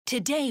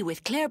Today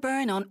with Claire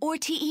Byrne on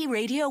RTE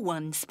Radio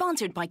 1,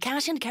 sponsored by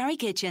Cash and Carry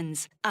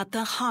Kitchens. At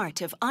the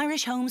heart of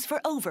Irish homes for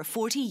over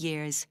 40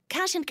 years.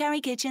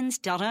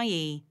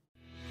 cashandcarrykitchens.ie.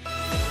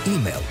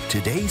 Email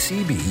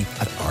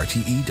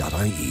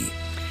todaycb@rte.ie.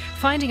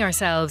 Finding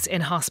ourselves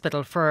in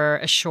hospital for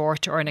a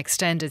short or an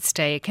extended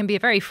stay can be a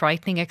very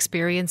frightening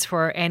experience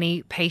for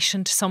any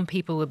patient. Some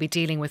people will be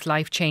dealing with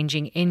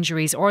life-changing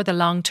injuries or the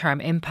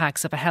long-term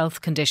impacts of a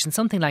health condition,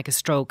 something like a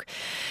stroke,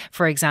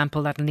 for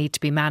example, that will need to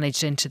be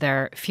managed into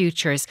their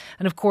futures.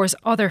 And of course,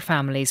 other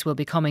families will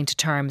be coming to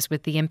terms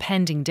with the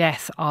impending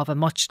death of a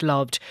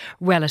much-loved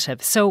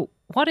relative. So,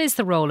 what is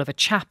the role of a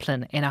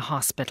chaplain in a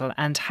hospital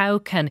and how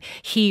can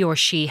he or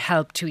she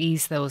help to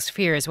ease those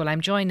fears? Well,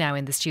 I'm joined now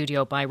in the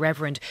studio by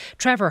Reverend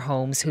Trevor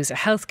Holmes, who's a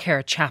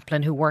healthcare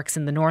chaplain who works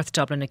in the North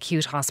Dublin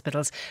acute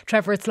hospitals.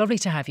 Trevor, it's lovely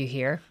to have you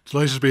here.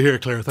 Delighted to be here,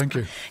 Claire. Thank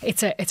you.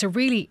 It's a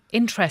really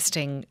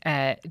interesting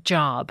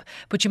job,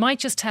 but you might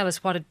just tell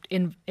us what it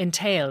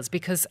entails,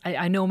 because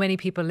I know many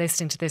people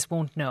listening to this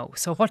won't know.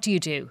 So what do you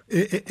do?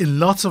 In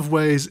lots of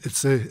ways,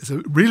 it's a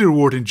really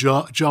rewarding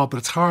job, but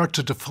it's hard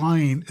to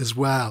define as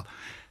well.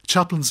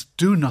 Chaplains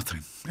do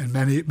nothing in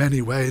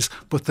many ways,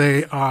 but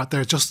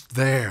they're just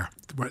there.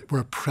 We're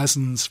a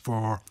presence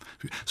for.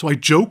 So I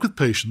joke with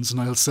patients and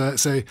I'll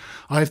say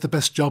I have the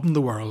best job in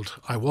the world.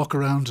 I walk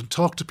around and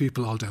talk to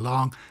people all day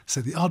long,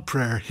 say the odd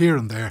prayer here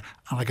and there,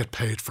 and I get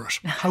paid for it.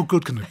 How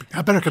good can it be?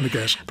 How better can it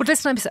get? But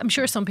listen, I'm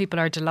sure some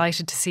people are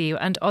delighted to see you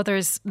and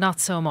others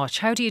not so much.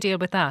 How do you deal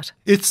with that?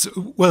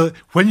 Well,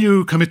 when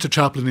you commit to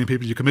chaplaining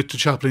people, you commit to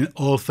chaplaining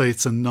all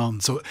faiths and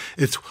none. So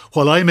it's,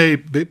 while I may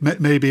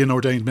be an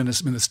ordained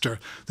minister,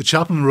 the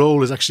chaplain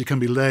role can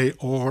be lay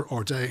or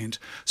ordained.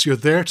 So you're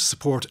there to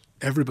support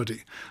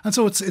everybody. And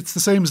so it's the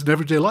same as in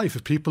everyday life.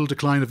 If people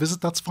decline a visit,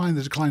 that's fine,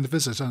 they decline a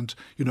visit, and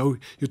you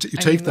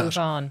take that.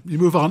 You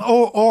move on.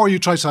 Or you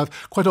try to have,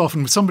 quite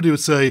often somebody would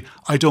say,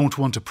 I don't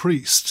want a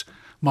priest.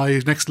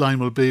 My next line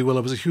will be, well,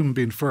 I was a human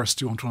being first.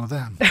 Do you want one of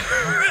them?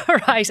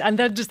 Right, and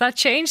then does that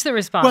change the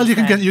response? Well, you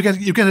get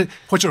it.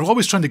 What you're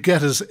always trying to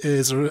get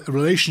is a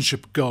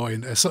relationship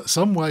going,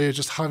 some way of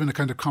just having a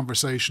kind of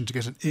conversation to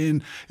get it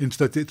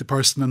into the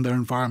person and their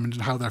environment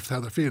and how they're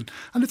feeling.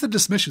 And if they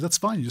dismiss you, that's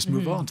fine. You just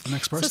move on to the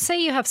next person. So, say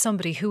you have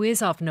somebody who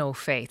is of no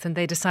faith, and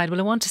they decide, well,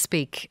 I want to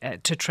speak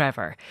to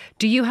Trevor.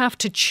 Do you have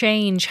to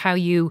change how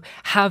you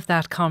have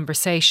that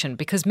conversation,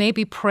 because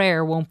maybe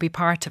prayer won't be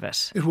part of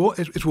it? It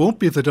won't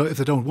be if they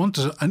don't want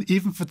it, and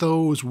even for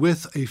those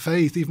with a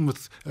faith, even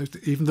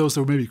those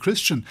that are maybe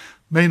Christian,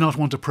 may not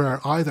want a prayer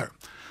either.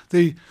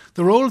 The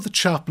role of the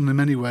chaplain in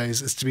many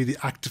ways is to be the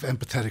active,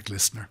 empathetic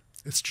listener.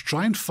 It's to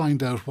try and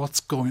find out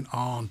what's going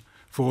on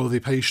for the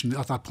patient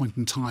at that point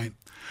in time.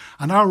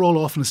 And our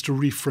role often is to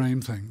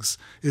reframe things,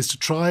 is to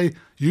try,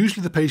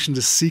 usually the patient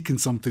is seeking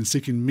something,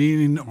 seeking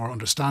meaning or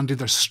understanding,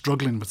 they're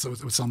struggling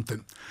with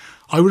something.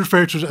 I would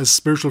refer to it as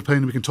spiritual pain,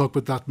 and we can talk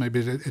about that maybe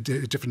a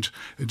different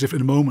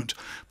moment.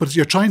 But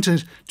you're trying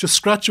to just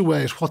scratch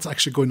away at what's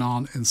actually going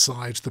on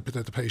inside the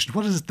patient.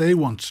 What is it they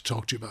want to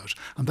talk to you about?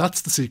 And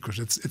that's the secret.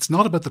 It's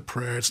not about the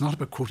prayer, it's not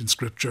about quoting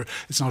scripture,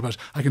 it's not about,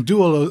 I can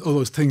do all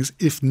those things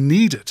if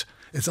needed.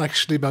 It's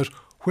actually about,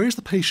 where's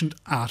the patient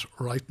at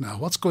right now?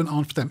 What's going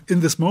on for them in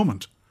this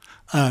moment?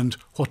 And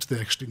what do they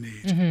actually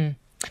need? Mm-hmm.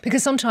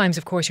 Because sometimes,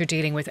 of course, you're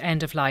dealing with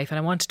end of life, and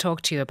I want to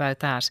talk to you about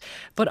that.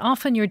 But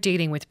often you're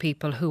dealing with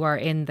people who are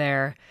in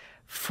there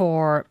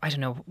for, I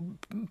don't know,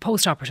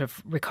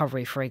 post-operative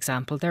recovery, for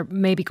example. They're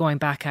maybe going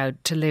back out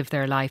to live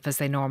their life as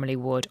they normally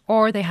would,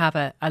 or they have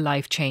a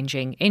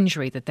life-changing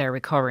injury that they're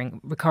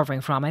recovering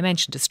from. I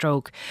mentioned a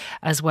stroke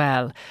as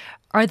well.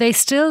 Are they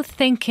still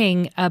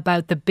thinking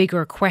about the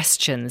bigger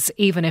questions,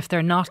 even if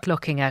they're not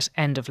looking at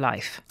end of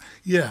life?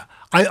 Yeah,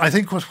 I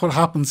think what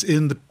happens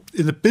in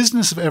the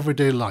business of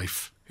everyday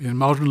life, in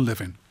modern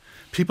living,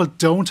 people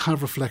don't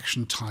have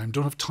reflection time,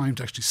 don't have time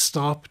to actually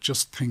stop,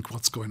 just think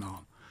what's going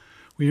on.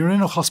 When you're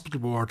in a hospital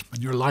ward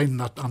and you're lying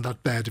on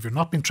that bed, if you're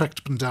not being tracked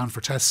up and down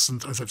for tests,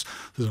 and there's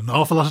an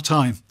awful lot of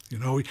time.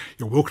 You're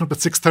woken up at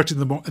 6:30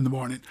 in the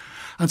morning.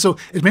 And so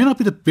it may not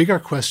be the bigger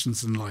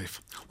questions in life.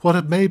 What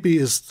it may be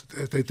is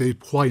the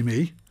why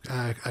me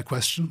a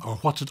question, or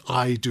what did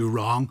I do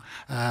wrong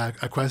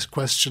a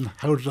question,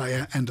 how did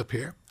I end up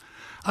here?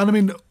 And I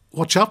mean,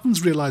 what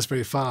chaplains realise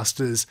very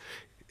fast is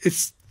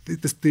it's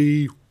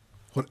the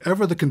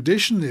whatever the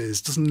condition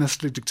is doesn't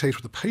necessarily dictate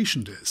what the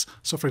patient is.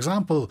 So, for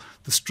example,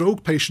 the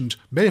stroke patient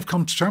may have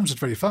come to terms with it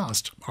very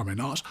fast, or may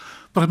not,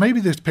 but it may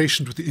be the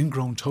patient with the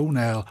ingrown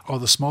toenail or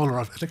the smaller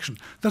addiction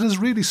that is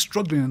really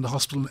struggling in the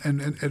hospital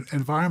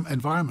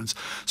environments.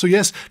 So,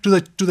 yes, do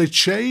they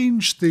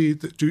change do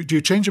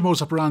you change your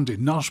modus operandi?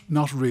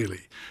 Not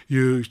really.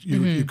 You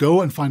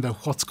go and find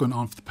out what's going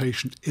on for the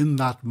patient in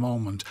that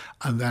moment,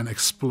 and then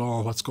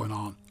explore what's going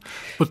on.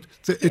 But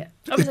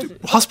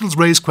hospitals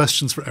raise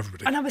questions for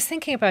everybody. And I was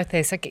thinking about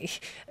this,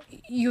 like,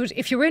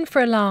 if you're in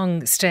for a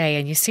long stay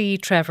and you see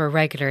Trevor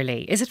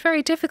regularly, is it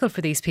very difficult for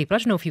these people, I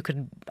don't know if you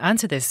could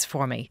answer this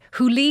for me,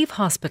 who leave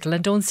hospital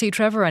and don't see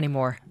Trevor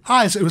anymore?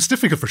 It was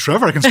difficult for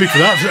Trevor. I can speak for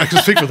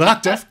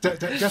that.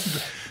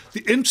 Definitely.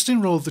 The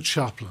interesting role of the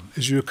chaplain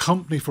is you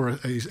accompany for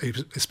a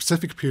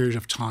specific period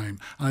of time.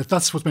 And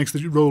that's what makes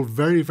the role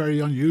very, very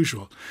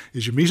unusual,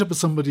 is you meet up with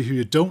somebody who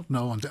you don't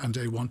know on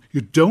day one.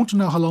 You don't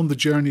know how long the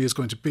journey is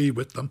going to be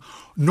with them,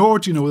 nor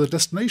do you know where the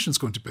destination is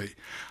going to be.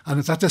 And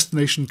if that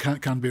destination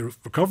can be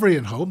recovery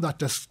and home, that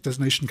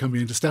destination can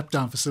be into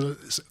step-down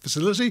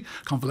facility,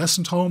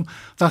 convalescent home,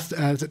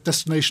 that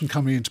destination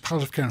can be into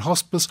palliative care and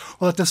hospice,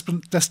 or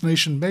that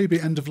destination may be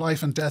end of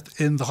life and death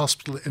in the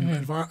hospital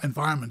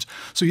environment.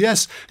 So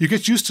yes, you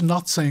get used to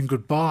not saying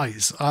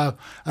goodbyes.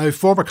 A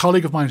former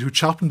colleague of mine who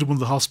chaplained in one of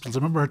the hospitals, I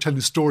remember her telling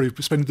a story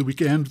of spending the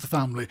weekend with the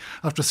family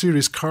after a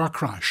serious car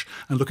crash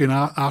and looking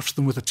after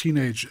them with a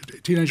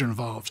teenager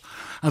involved.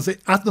 And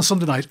at the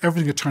Sunday night,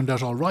 everything had turned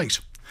out all right.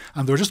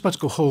 And they were just about to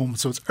go home,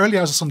 so it's early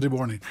hours of Sunday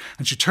morning,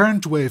 and she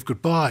turned to wave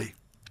goodbye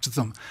to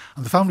them,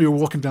 and the family were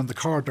walking down the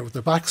corridor with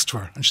their backs to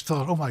her, and she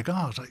thought, oh my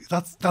God,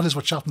 that is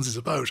what chaplaincy is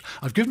about.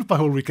 I've given up my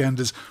whole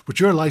weekend, but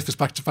your life is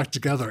back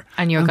together.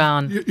 And you're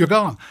gone. You're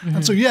gone. Mm-hmm.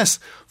 And so yes,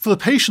 for the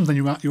patient, then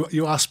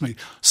you asked me,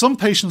 some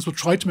patients will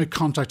try to make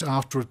contact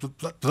afterwards,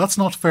 but that's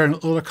not fair in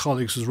other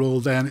colleagues whose role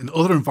then in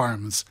other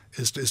environments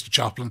is the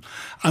chaplain.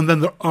 And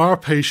then there are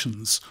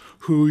patients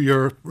who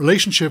your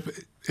relationship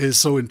is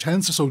so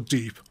intense or so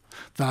deep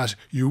that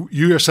you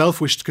yourself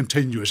wish to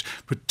continue it,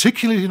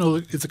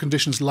 particularly, if the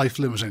condition is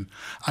life-limiting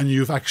and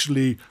you've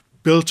actually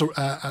built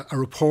a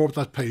rapport with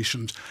that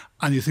patient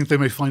and you think they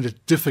may find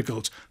it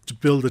difficult to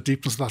build the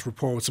deepness of that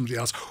rapport with somebody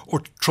else or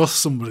to trust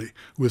somebody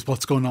with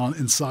what's going on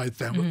inside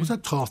them, with their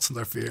thoughts and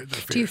their fears.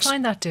 Do you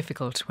find that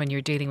difficult when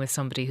you're dealing with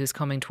somebody who's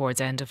coming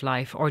towards end of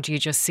life, or do you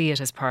just see it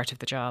as part of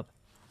the job?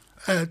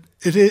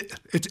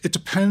 It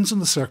depends on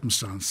the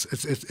circumstance.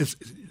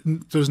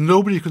 There's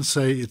nobody who can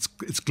say it's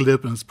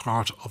glib and it's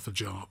part of the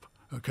job.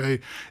 Okay,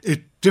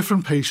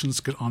 different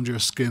patients get under your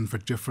skin for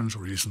different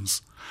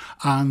reasons,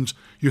 and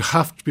you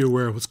have to be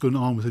aware of what's going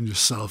on within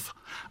yourself.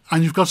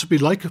 And you've got to be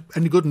like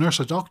any good nurse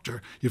or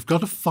doctor. You've got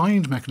to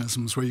find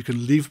mechanisms where you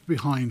can leave it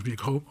behind when you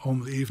go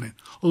home in the evening.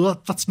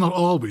 Well, that's not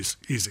always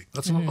easy.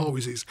 Not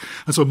always easy.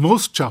 And so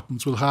most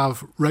chaplains will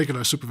have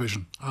regular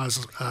supervision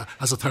as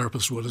a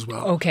therapist would as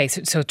well. Okay,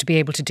 so to be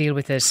able to deal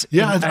with it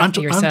and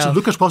to yourself.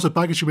 Look at what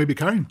baggage you may be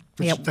carrying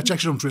that you actually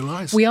don't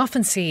realise. We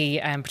often see,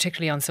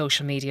 particularly on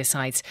social media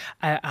sites,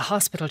 a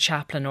hospital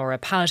chaplain or a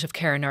palliative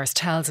care nurse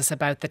tells us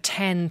about the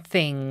 10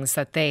 things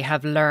that they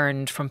have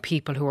learned from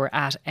people who are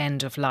at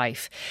end of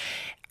life.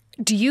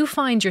 Do you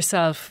find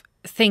yourself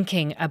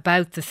thinking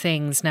about the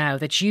things now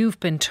that you've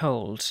been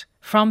told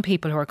from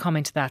people who are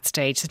coming to that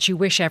stage that you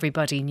wish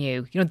everybody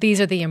knew?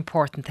 These are the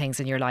important things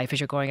in your life as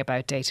you're going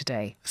about day to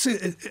day. See,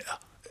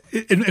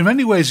 in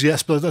many ways,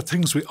 yes, but they're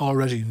things we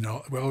already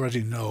know.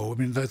 I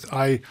mean,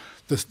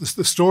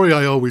 the story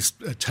I always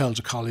tell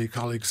to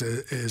colleagues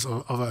is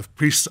of a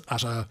priest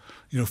at a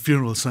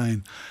funeral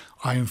saying,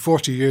 "I am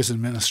 40 years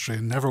in ministry,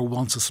 and never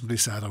once has somebody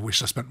said I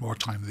wish I spent more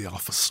time in the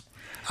office."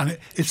 And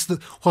it's the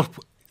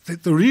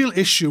real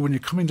issue when you're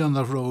coming down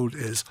that road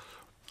is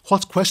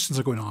what questions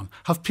are going on.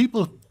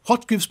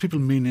 What gives people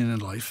meaning in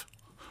life?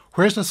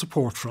 Where's their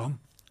support from?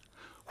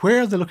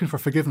 Where are they looking for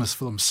forgiveness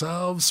for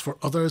themselves, for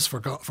others, for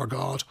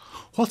God?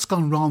 What's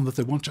gone wrong that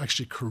they want to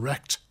actually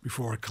correct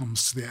before it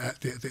comes to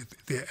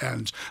the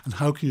end? And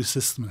how can you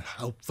assist them and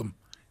help them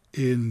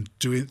in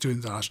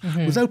doing that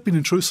without being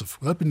intrusive,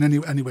 without being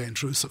any way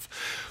intrusive?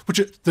 But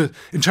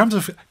in terms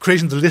of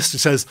creating the list, it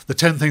says the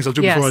 10 things I'll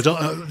do before I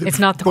die. It's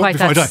not quite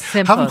that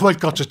simple. Haven't quite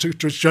got to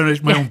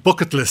generate my own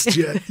bucket list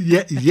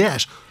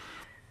yet.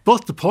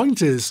 But the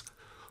point is,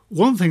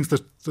 one of the things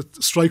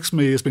that strikes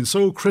me as being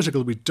so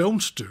critical we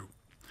don't do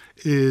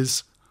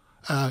is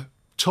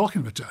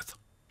talking about death.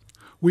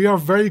 We are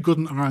very good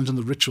in Ireland on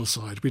the ritual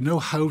side. We know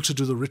how to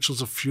do the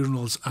rituals of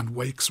funerals and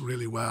wakes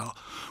really well.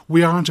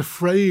 We aren't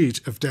afraid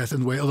of death in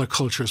the way other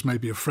cultures may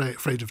be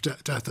afraid of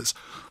death is.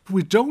 But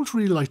we don't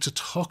really like to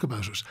talk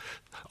about it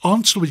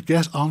until we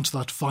get onto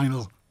that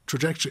final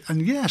trajectory.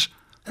 And yet,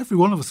 every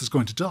one of us is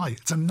going to die.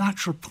 It's a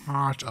natural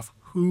part of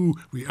who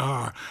we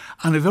are.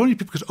 And if only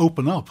people could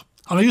open up.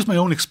 And I use my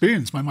own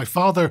experience. My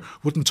father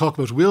wouldn't talk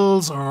about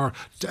wills or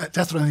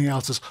death or anything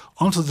else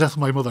until the death of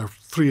my mother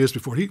 3 years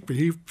before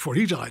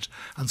he died.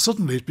 And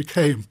suddenly it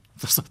became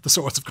the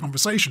source of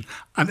conversation.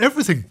 And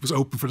everything was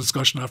open for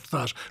discussion after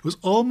that. It was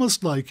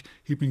almost like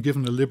he'd been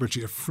given a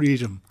liberty, a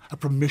freedom, a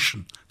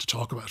permission to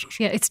talk about it.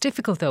 Yeah, it's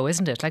difficult though,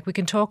 isn't it? Like, we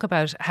can talk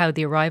about how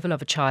the arrival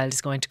of a child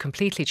is going to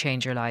completely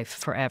change your life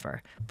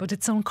forever. But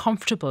it's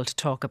uncomfortable to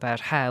talk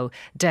about how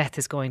death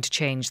is going to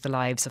change the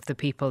lives of the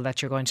people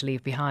that you're going to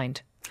leave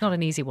behind. It's not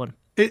an easy one.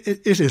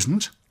 It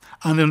isn't.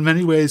 And in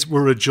many ways,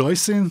 we're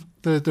rejoicing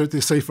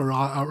the safe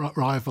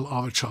arrival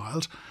of a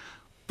child.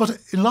 But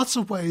in lots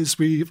of ways,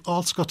 we've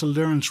also got to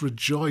learn to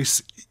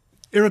rejoice,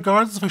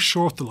 irregardless of how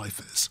short the life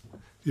is.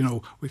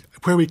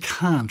 Where we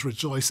can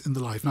rejoice in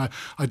the life. Now,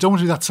 I don't want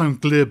to do that sound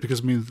glib,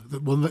 because I mean,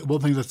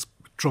 one thing that's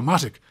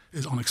traumatic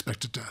is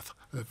unexpected death.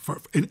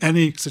 in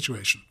any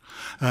situation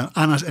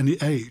and at any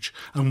age.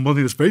 And one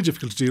thing that's very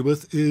difficult to deal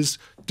with is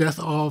death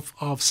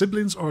of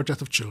siblings or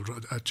death of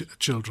children.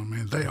 I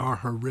mean, they are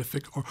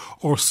horrific,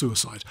 or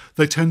suicide.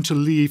 They tend to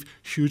leave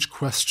huge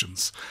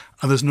questions,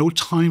 and there's no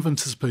time of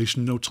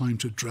anticipation, no time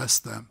to address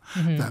them.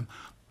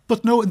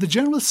 But no, in the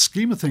general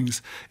scheme of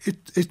things,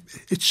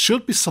 it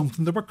should be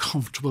something that we're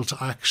comfortable to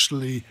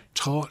actually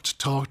talk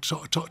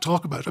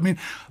about. I mean,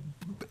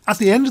 at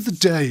the end of the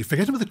day,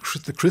 forgetting about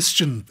the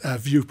Christian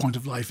viewpoint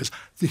of life, is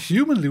the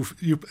human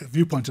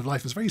viewpoint of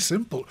life is very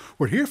simple.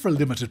 We're here for a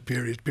limited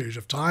period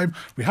of time.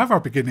 We have our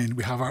beginning.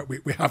 We have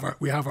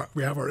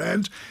our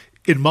end.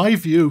 In my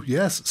view,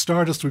 yes,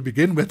 stardust we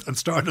begin with and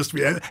stardust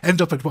we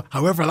end up at,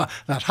 however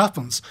that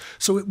happens.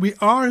 So we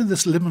are in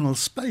this liminal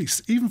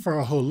space, even for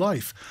our whole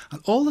life. And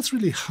all that's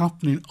really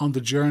happening on the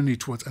journey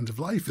towards end of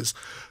life is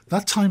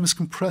that time is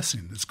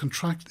compressing, it's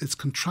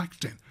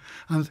contracting.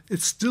 And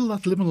it's still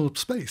that liminal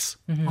space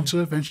until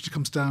it eventually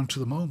comes down to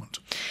the moment.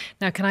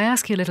 Now, can I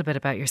ask you a little bit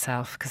about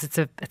yourself? Because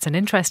it's an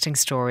interesting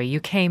story. You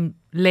came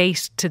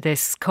late to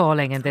this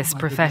calling and this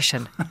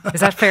profession.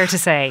 Is that fair to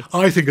say?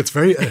 I think it's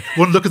very...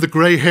 one look at the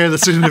grey hair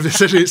that's sitting in the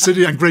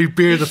city and grey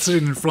beard that's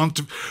sitting in front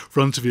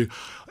of you.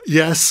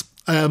 Yes,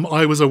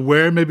 I was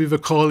aware maybe of a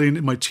calling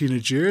in my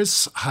teenage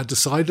years. Had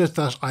decided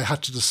that I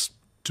had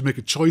to make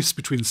a choice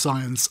between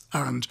science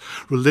and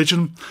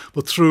religion,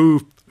 but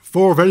through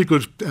 4 very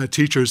good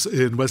teachers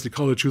in Wesley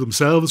College who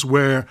themselves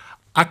were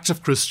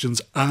active Christians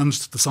and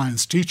the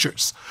science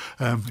teachers.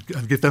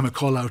 And give them a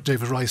call out,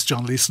 David Rice,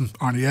 John Leeson,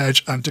 Arnie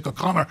Edge and Dick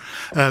O'Connor,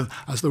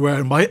 as they were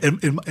in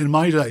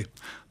my day.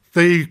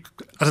 They,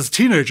 as a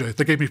teenager,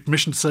 they gave me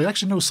permission to say,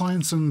 actually, no,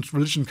 science and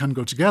religion can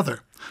go together.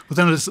 But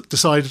then I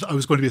decided I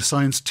was going to be a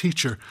science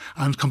teacher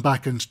and come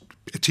back and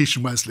teach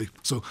in Wesley.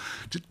 So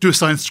do a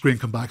science degree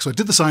and come back. So I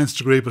did the science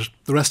degree, but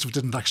the rest of it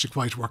didn't actually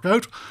quite work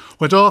out.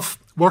 Went off,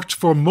 worked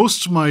for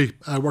most of my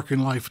working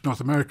life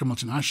North American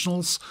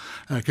multinationals,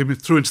 came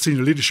through into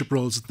senior leadership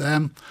roles at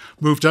them,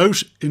 moved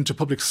out into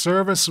public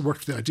service,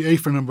 worked for the IDA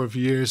for a number of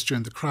years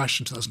during the crash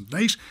in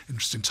 2008,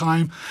 interesting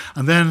time,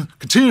 and then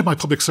continued my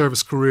public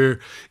service career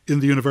in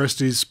the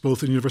universities,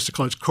 both in University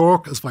College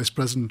Cork as Vice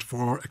President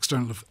for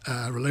External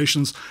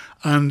Relations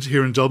and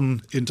here in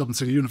Dublin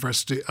City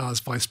University as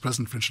Vice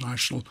President for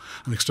International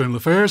and External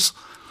Affairs.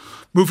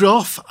 Moved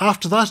off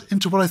after that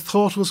into what I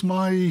thought was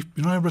my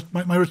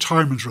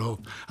retirement role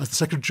as the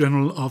Secretary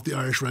General of the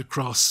Irish Red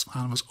Cross,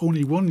 and I was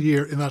only 1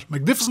 year in that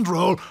magnificent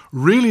role,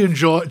 really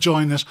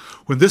enjoying it,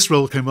 when this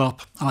role came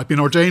up, and I've been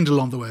ordained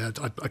along the way.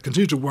 I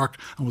continued to work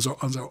and was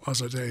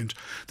ordained.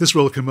 This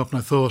role came up and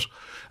I thought,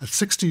 at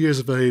 60 years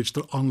of age,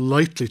 they're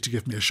unlikely to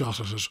give me a shot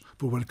at it,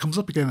 but when it comes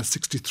up again at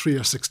 63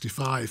 or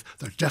 65,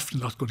 they're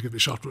definitely not going to give me a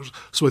shot at it.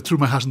 So I threw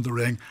my hat in the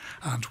ring,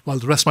 and while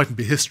the rest mightn't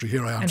be history,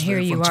 here I am. And here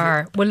you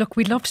are. Well, look,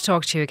 we'd love to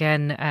talk to you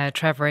again,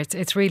 Trevor.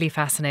 It's really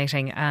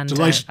fascinating and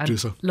delighted to do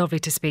so. Lovely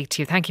to speak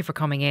to you. Thank you for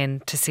coming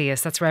in to see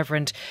us. That's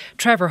Reverend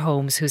Trevor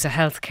Holmes, who's a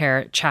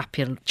healthcare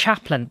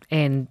chaplain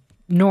in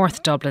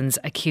North Dublin's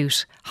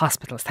acute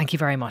hospitals. Thank you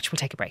very much. We'll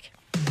take a break.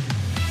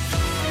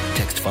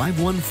 Text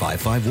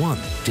 51551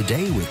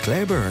 today with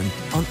Claire Byrne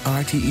on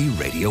RTE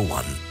Radio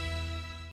 1.